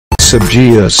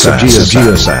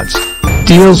Subgeosats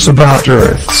deals about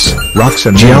Earth's rocks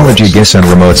and geology, gas and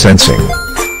remote sensing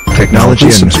technology,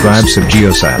 and describes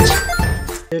Subgeosats.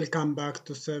 Welcome back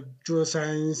to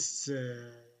Subgeoscience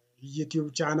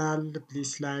YouTube channel.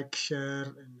 Please like, share,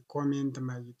 and comment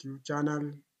my YouTube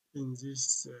channel. In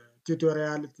this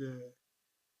tutorial,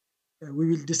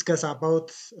 we will discuss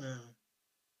about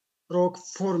rock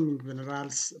forming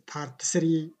minerals part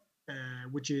 3,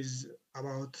 which is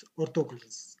about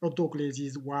orthoclase. Orthoclase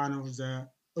is one of the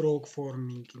rock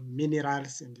forming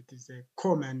minerals, and it is a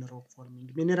common rock forming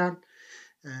mineral.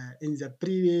 In the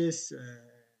previous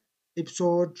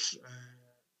episode,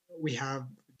 we have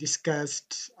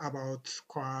discussed about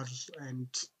quartz and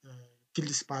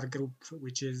feldspar group,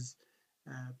 which is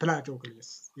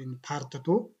plagioclase. In part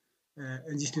 2,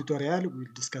 in this tutorial,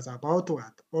 we'll discuss about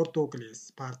what?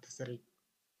 Orthoclase, part 3.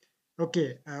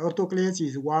 Okay, orthoclase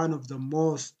is one of the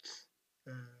most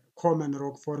common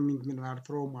rock forming mineral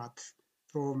from what?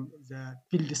 From the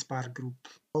feldspar group.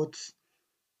 About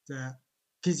the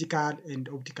physical and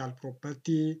optical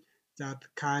property that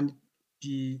can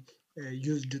be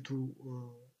used to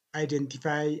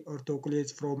identify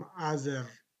orthoclase from other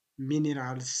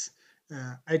minerals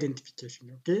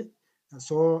identification. Okay,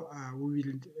 so we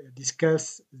will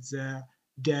discuss the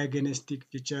diagnostic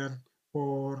feature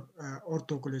for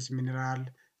orthoclase mineral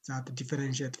that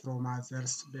differentiate from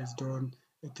others based on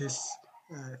its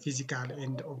physical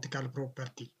and optical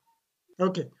property.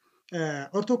 Okay,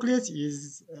 orthoclase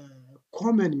is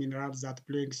common mineral that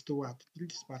belongs to what?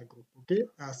 Feldspar group. Okay,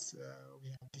 as we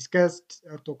have discussed,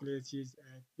 orthoclase is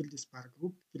a feldspar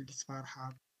group. Feldspar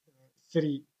have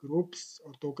 3 groups: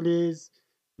 orthoclase,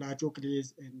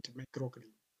 plagioclase, and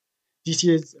microclase. This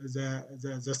is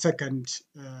the second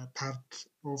part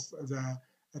of the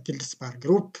feldspar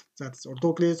group, that's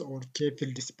orthoclase or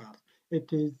K-feldspar.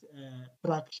 It is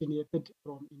fractionated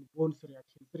from in Bond's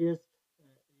reaction series. It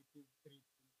is rich in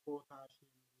potassium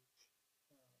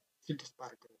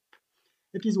feldspar group.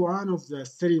 It is one of the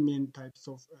 3 main types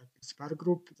of feldspar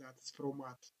group. That's from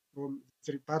what? From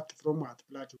 3 parts from what?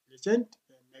 Plagioclase and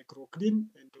microclase,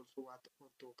 and also what?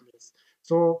 Orthoclase.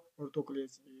 So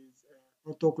orthoclase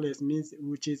means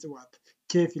which is what?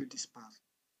 K-feldspar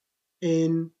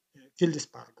in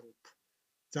feldspar group.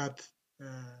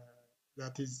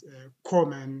 That is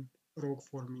common rock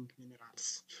forming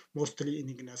minerals, mostly in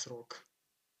igneous rock.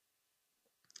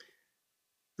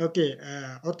 Okay,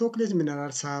 orthoclase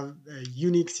minerals have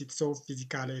unique sets of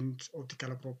physical and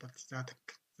optical properties that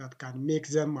can make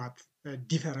them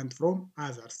different from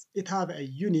others. It have a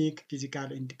unique physical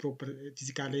and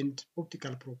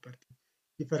optical property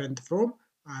different from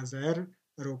other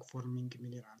rock forming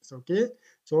minerals. Okay,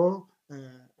 so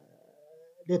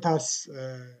let us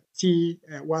see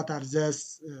what are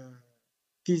those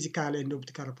physical and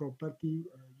optical property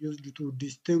used to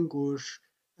distinguish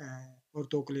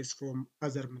orthoclase from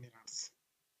other minerals.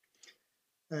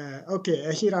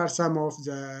 Okay, here are some of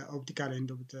the optical and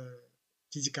the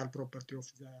physical property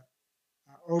of the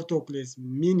orthoclase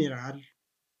mineral.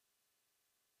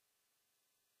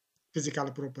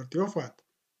 Physical property of what?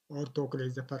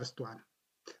 Orthoclase, the first one.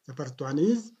 The first one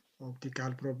is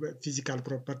physical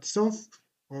properties of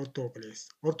orthoclase.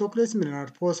 Orthoclase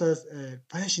mineral possess a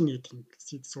fascinating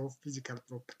set of physical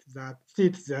properties that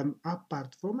set them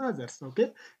apart from others.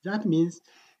 Okay, that means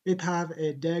it have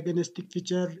a diagnostic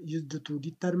feature used to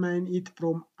determine it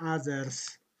from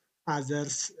others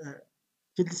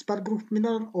feldspar group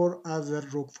mineral or other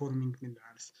rock forming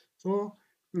minerals. So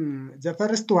the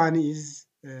first one is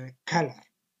color.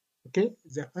 Okay,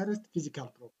 the first physical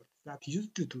property that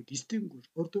used to distinguish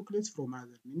orthoclase from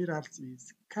other minerals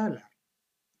is color.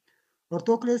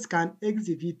 Orthoclase can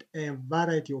exhibit a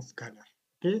variety of color.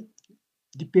 Okay,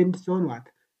 depends on what?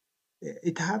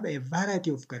 It have a variety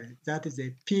of color. That is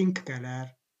a pink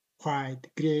color,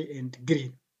 white, gray, and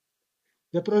green.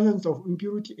 The presence of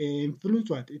impurity influence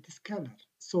what? It is color.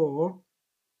 So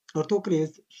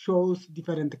orthoclase shows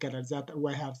different colors that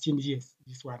we have seen. Yes,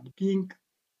 this one, pink,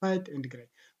 white, and gray.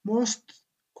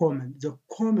 The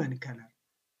common color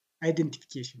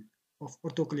identification of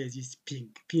orthoclase is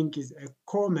pink. Pink is a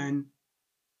common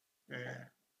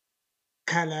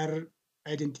color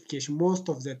identification. Most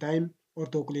of the time,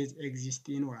 orthoclase exists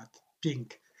in what?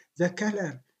 Pink. The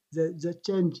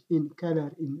change in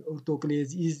color in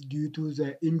orthoclase is due to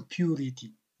the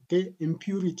impurity. Okay,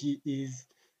 impurity is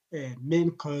a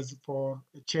main cause for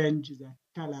change the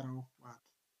color of what?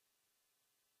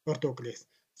 Orthoclase.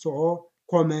 So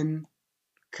common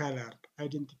color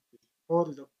identification or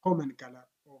the common color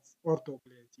of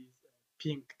orthoclase is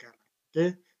pink color.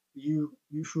 Okay, you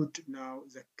should know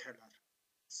the color.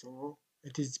 So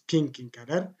it is pink in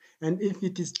color. And if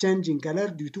it is changing color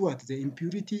due to what? The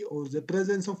impurity or the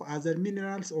presence of other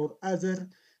minerals or other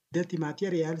dirty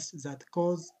materials that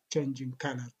cause changing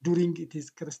color during its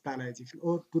crystallization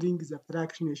or during the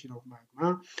fractionation of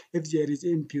magma. If there is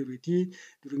impurity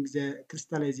during the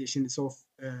crystallizations of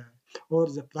or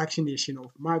the fractionation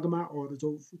of magma or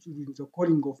during the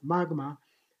cooling of magma,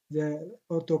 the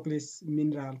orthoclase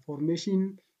mineral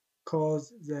formation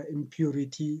cause the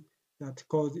impurity that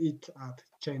cause it at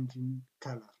changing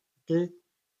color. Okay.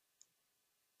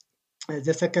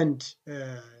 The second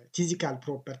physical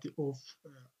property of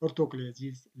orthoclase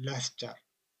is luster.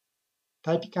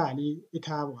 Typically, it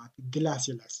have what?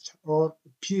 Glassy luster or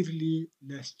purely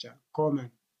luster,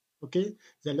 common. Okay,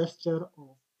 the luster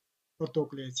of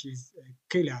orthoclase is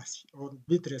glassy or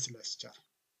vitreous luster.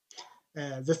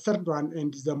 The third one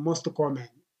and the most common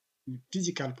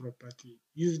physical property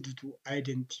used to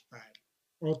identify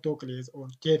orthoclase or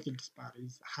feldspar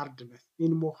is hardness.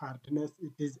 In more hardness,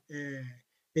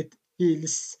 it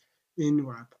feels in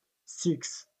what?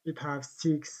 6. It has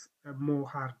 6 more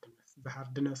hardness. The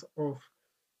hardness of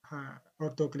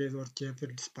orthoclase or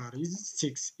feldspar is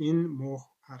 6 in more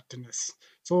hardness.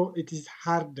 So it is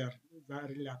harder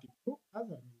relative to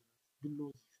other minerals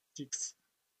below 6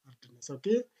 hardness.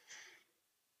 Okay.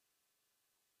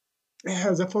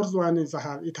 The fourth one is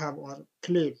it have our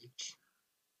cleavage.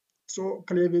 So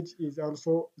cleavage is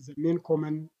also the main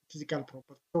common physical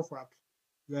property of what?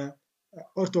 The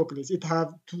orthoclase. It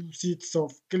have 2 sheets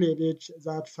of cleavage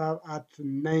that have at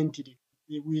 90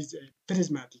 degrees with a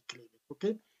prismatic cleavage.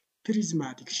 Okay,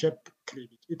 prismatic shape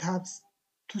cleavage. It has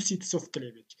 2 sheets of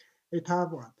cleavage. It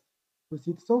have what? 2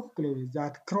 sheets of cleavage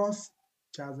that cross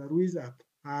each other with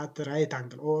at right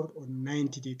angle or on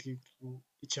 90 degrees to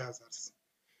each other's.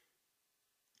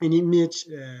 An image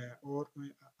or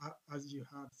as you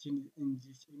have seen in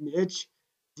this image,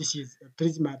 this is a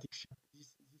prismatic shape.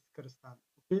 This crystal,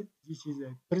 okay, this is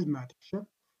a prismatic shape,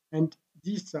 and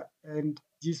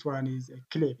this one is a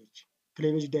cleavage.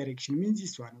 Cleavage direction means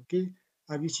this one, okay.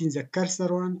 Have you seen the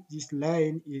cursor one? This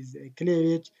line is a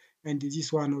cleavage, and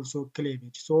this one also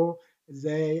cleavage. So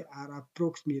they are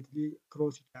approximately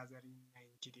cross each other in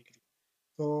 90 degrees.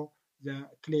 So the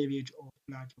cleavage of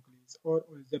lattice or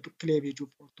the cleavage of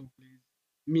orthoclase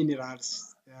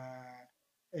minerals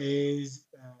is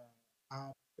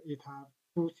it has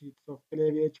 2 sheets of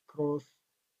cleavage cross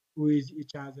with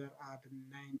each other at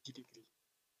 90 degrees.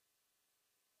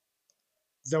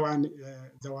 The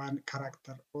one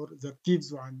character or the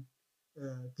fifth one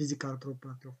physical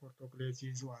property of orthoclase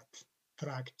is what?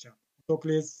 Fracture.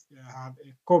 Orthoclase have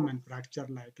a common fracture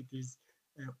like it is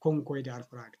conchoidal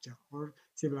fracture or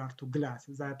similar to glass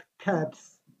that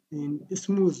cuts in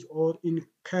smooth or in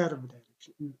curve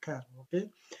direction, in curve, okay?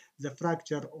 The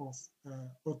fracture of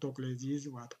orthoclase is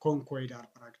what? Conchoidal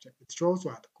fracture. It shows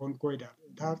what? Conchoidal,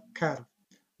 it has curve.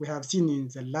 We have seen in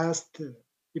the last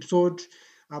episode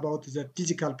about the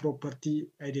physical property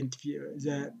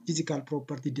the physical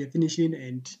property definition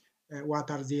and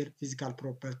what are their physical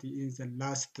property in the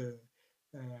last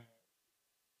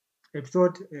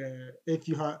episode. If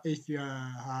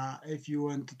you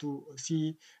want to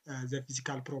see the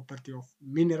physical property of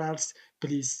minerals,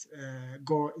 please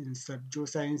go in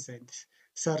geoscience and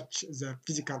search the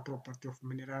physical property of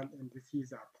mineral and see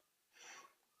that.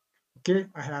 Okay,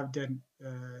 I have done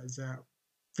the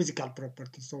physical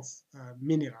properties of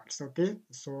minerals. Okay,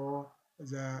 so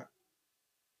the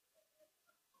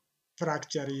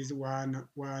fracture is one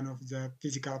of the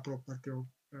physical property of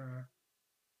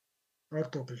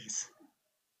orthoclase.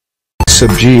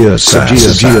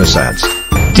 Geosats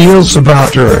deals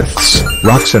about earths,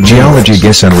 rocks and geology,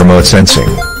 GIS and remote sensing.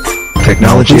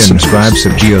 Technology and describes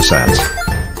of geosats.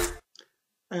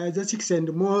 The sixth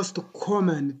and most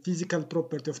common physical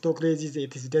property of orthoclase is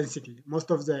its density.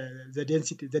 Most of the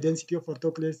density of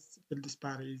orthoclase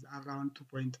feldspar is around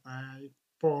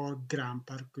 2.54 gram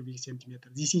per cubic centimeter.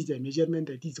 This is a measurement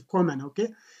that is common, okay?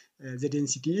 The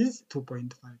density is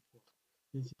 2.54.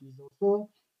 Density is also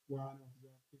one of the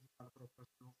physical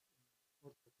properties of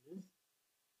orthoclase.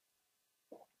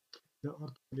 The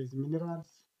orthoclase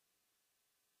minerals.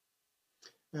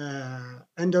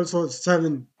 And also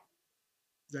 7,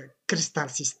 the crystal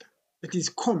system. It is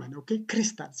common, okay?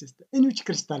 Crystal system. In which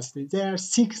crystal system? There are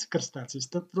 6 crystal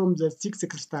systems. From the 6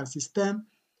 crystal system,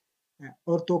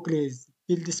 orthoclase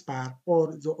feldspar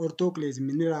or the orthoclase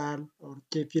mineral or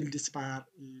feldspar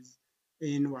is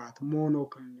in what?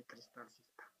 Monoclinic crystal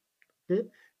system. Okay?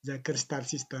 The crystal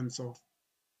systems of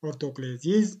orthoclase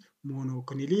is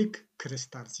monoclinic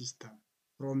crystal system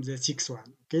from the 6th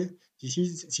one. Okay? This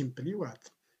is simply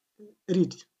what?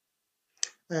 Read.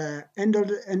 And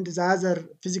the other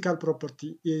physical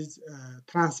property is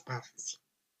transparency.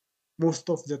 Most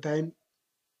of the time,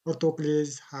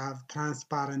 orthoclase have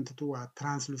transparent to a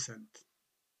translucent.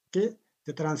 Okay,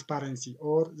 the transparency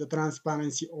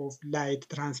of light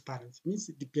transparency means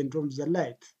it depends on the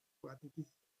light. What it is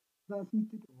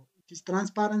transmitted, or it is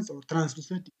transparent or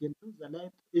translucent depends on the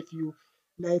light. If you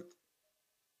light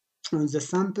on the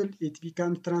sample, it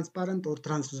becomes transparent or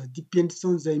translucent. Depends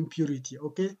on the impurity.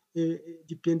 Okay, it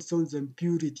depends on the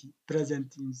impurity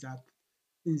present in that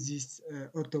in this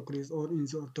orthoclase or in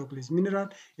the orthoclase mineral.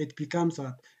 It becomes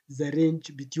what the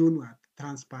range between what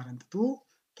transparent to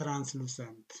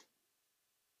translucent.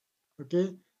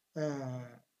 Okay. Uh,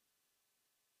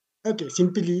 okay.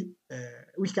 Simply,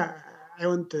 we can. I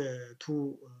want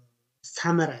to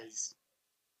summarize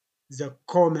the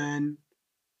common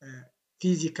uh,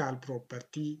 physical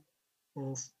property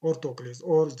of orthoclase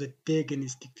or the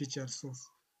diagnostic features of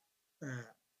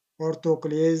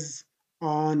orthoclase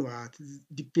on what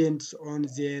depends on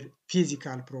their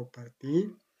physical property.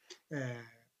 Uh,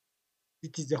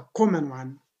 it is a common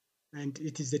one, and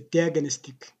it is a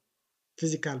diagnostic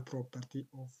physical property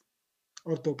of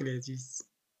orthoclase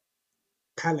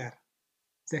color.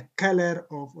 The color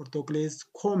of orthoclase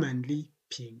commonly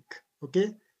pink.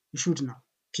 Okay, you should know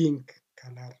pink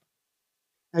color,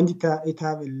 and it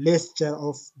have a luster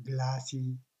of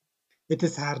glassy. It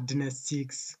is hardness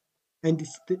 6, and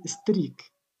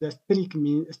streak. The streak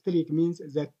means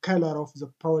the color of the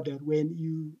powder when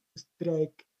you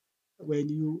strike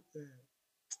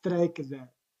the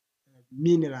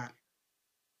mineral.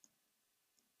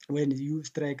 When you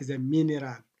strike the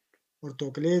mineral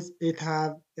orthoclase, it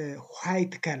have a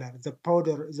white color.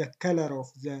 The color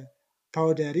of the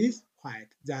powder is white.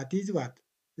 That is what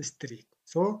the streak.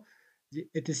 So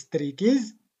its streak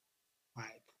is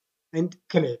white. And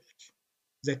cleavage.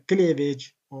 The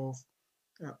cleavage of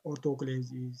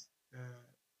orthoclase is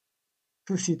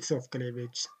two sheets of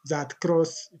cleavage that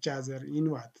cross each other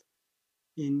in what?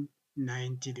 In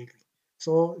 90 degrees.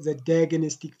 So the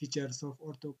diagnostic features of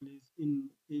orthoclase in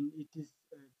its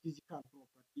physical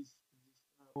properties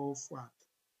of what?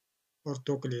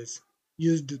 Orthoclase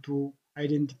used to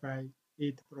identify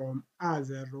it from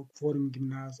other rock-forming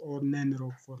minerals or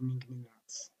non-rock forming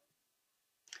minerals.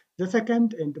 The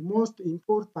second and most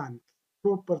important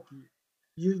property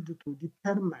used to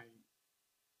determine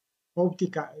the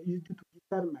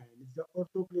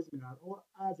orthoclase mineral or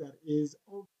other is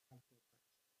optical.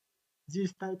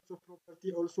 These types of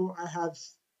property also I have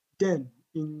done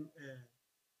in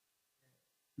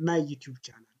my YouTube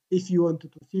channel. If you want to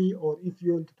see or if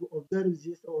you want to observe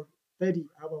this or study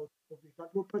about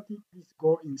optical property, please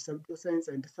go in pseudoscience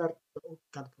and search the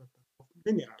optical property of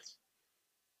minerals.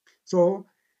 So,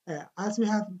 as we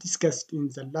have discussed in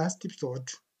the last episode,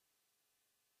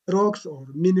 rocks or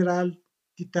mineral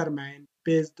determined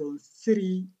based on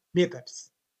 3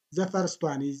 methods. The first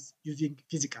one is using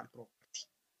physical property.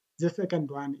 The second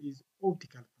one is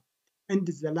optical property. And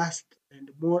the last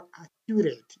and more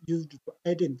accurate used to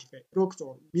identify rocks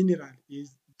or mineral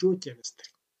is geochemistry.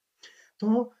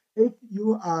 So if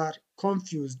you are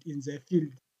confused in the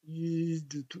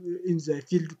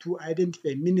field to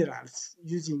identify minerals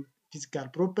using physical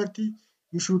property,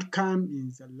 you should come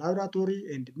in the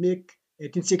laboratory and make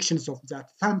 18 sections of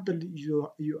that sample you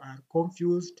are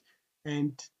confused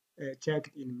and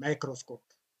checked in microscope.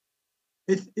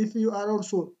 If you are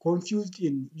also confused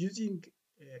in using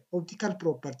optical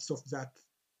properties of that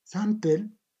sample,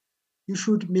 you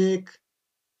should make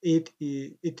it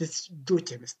is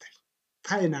geochemistry.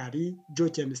 Finally,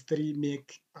 geochemistry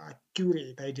make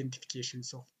accurate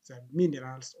identifications of the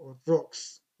minerals or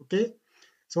rocks. Okay,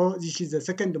 so this is the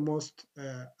second most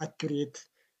accurate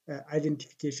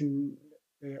identification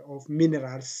of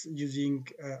minerals using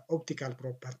optical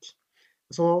property.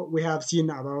 So we have seen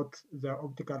about the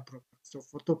optical properties of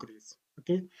orthoclase.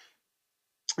 Okay,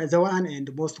 the one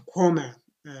and most common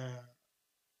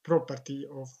property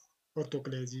of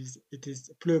orthoclase is it is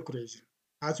pleocroism.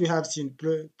 As we have seen,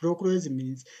 pleocroism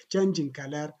means changing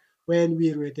color when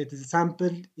we rotate the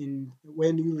sample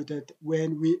when we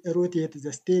rotate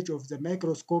the stage of the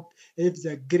microscope. If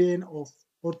the grain of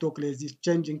orthoclase is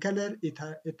changing color,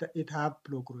 it have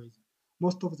pleocroism.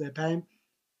 Most of the time,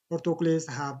 orthoclase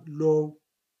have low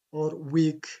or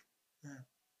weak uh,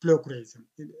 pleocroism,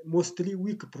 mostly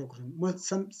weak pleocroism.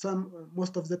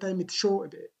 Most of the time it show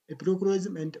a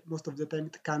pleocroism, and most of the time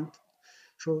it can't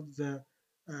show the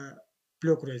uh,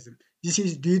 pleocroism. This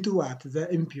is due to what?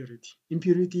 The impurity.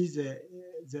 Impurity is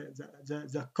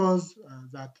the cause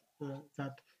that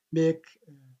make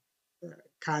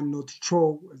cannot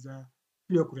show the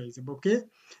pleocroism. Okay,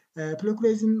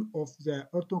 Pleoclasm of the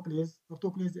orthoclase.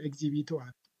 Orthoclase exhibit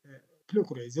what?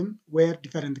 Pleoclasm, where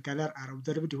different colors are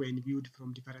observed when viewed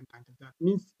from different angles. That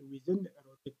means within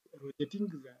rotating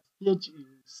the stage in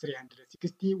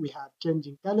 360, we have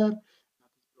changing color.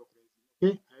 That is pleoclasm.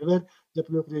 Okay. However, the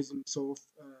pleoclasms of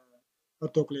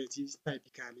orthoclase is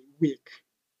typically weak.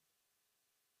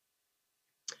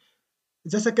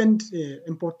 The second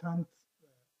important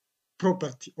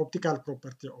property, optical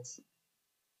property of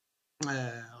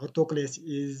orthoclase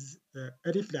is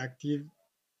a refractive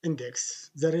index.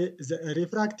 The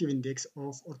refractive index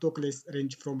of orthoclase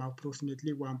range from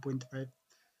approximately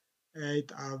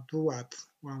 1.58 up to what?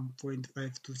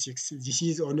 1.526. This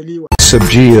is only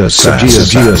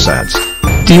Geosats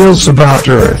deals about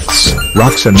Earth's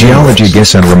rocks and geology,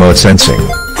 GIS, and remote sensing.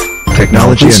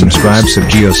 Technology and describes of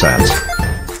geosats.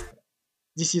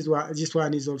 This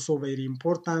one is also very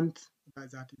important.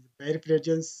 That is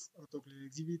birefringence, orthoclase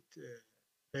exhibit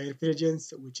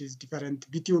birefringence, which is different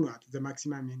between what? The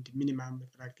maximum and minimum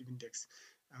refractive index.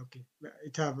 Okay,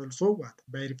 it have also what?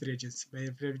 Birefringence.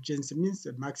 Birefringence means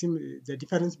the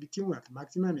difference between what?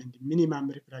 Maximum and minimum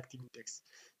refractive index.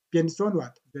 Depends on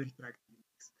what? The refractive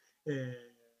index.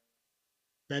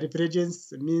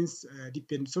 Birefringence means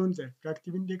depends on the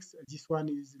refractive index. This one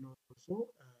is not also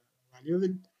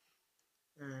valuable.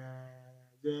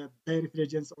 The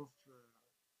birefringence of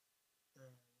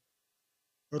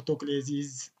orthoclase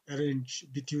is a range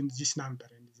between this number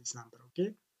and this number.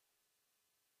 Okay.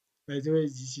 By the way,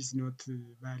 this is not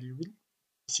valuable.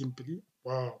 Simply,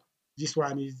 wow, this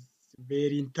one is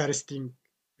very interesting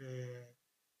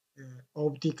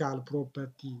optical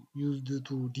property used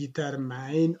to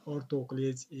determine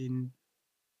orthoclase in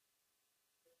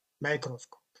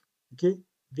microscope. Okay,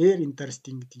 very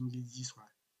interesting thing is this one.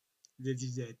 This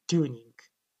is a tuning.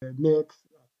 Makes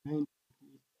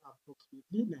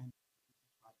approximately 9.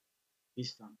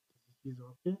 This is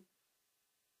okay.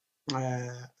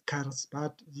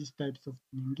 Carlsbad, these types of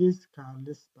tuning is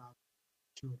Carlsbad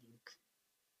tuning.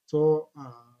 So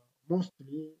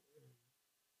mostly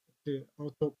the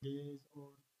orthoclase or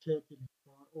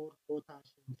Feldspar or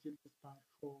potassium Feldspar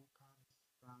show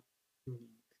Carlsbad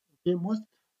tuning. Okay,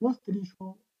 mostly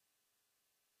show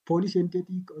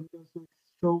polysynthetic and also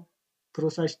show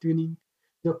cross-hatch tuning.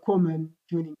 The common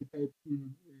tuning type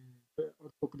in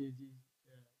orthoclase is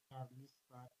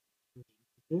Feldspar tuning.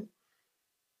 Okay,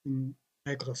 in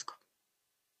microscope.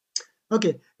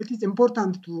 Okay, it is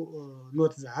important to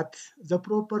note that the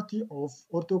property of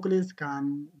orthoclase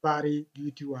can vary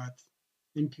due to what?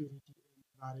 Impurity and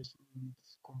variation in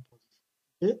its composition.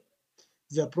 Okay,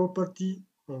 the property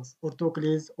of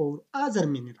orthoclase or other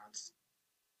minerals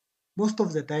most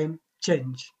of the time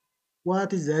change.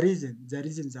 What is the reason? The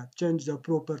reason that change the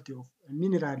property of a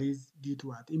mineral is due to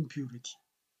what? Impurity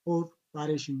or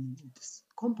variation in its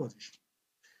composition.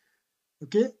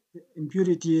 Okay,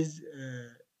 impurity is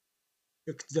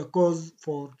the cause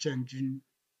for changing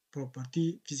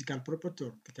property, physical property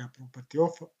or chemical property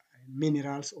of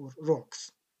minerals or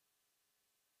rocks.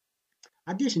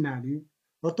 Additionally,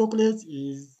 orthoclase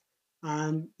is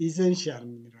an essential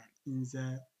mineral in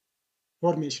the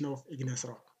formation of igneous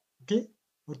rock. Okay,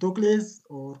 orthoclase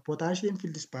or potassium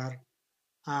feldspar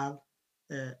are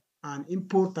an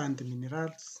important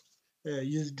minerals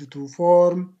used to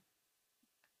form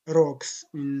rocks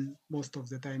in most of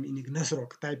the time in igneous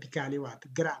rock, typically what?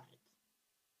 Granite.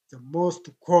 The most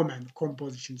common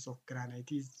compositions of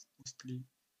granite is mostly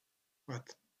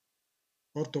what?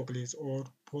 Orthoclase or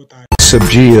potassium.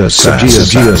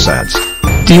 Geosats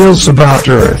deals about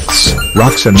Earth's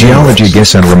rocks and geology,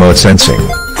 GIS, and remote sensing.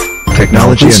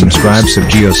 Technology and describes of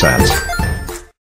geosats.